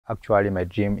Actually, my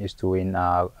dream is to win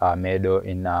a medal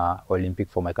in Olympic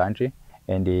for my country,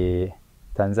 and the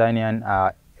Tanzanian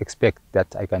expect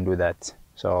that I can do that.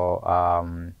 So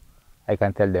I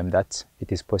can tell them that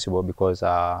it is possible because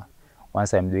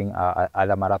once I'm doing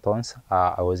other marathons,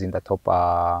 I was in the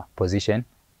top position.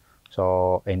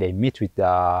 So, and I meet with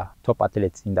the top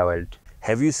athletes in the world.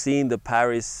 Have you seen the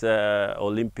Paris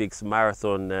Olympics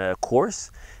marathon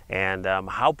course? And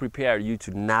how prepared are you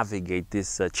to navigate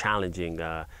this challenging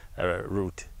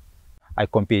route? I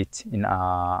compete in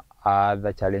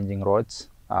other challenging roads,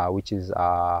 which is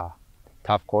a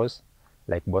tough course,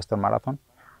 like Boston Marathon.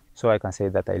 So I can say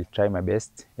that I'll try my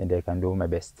best and I can do my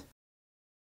best.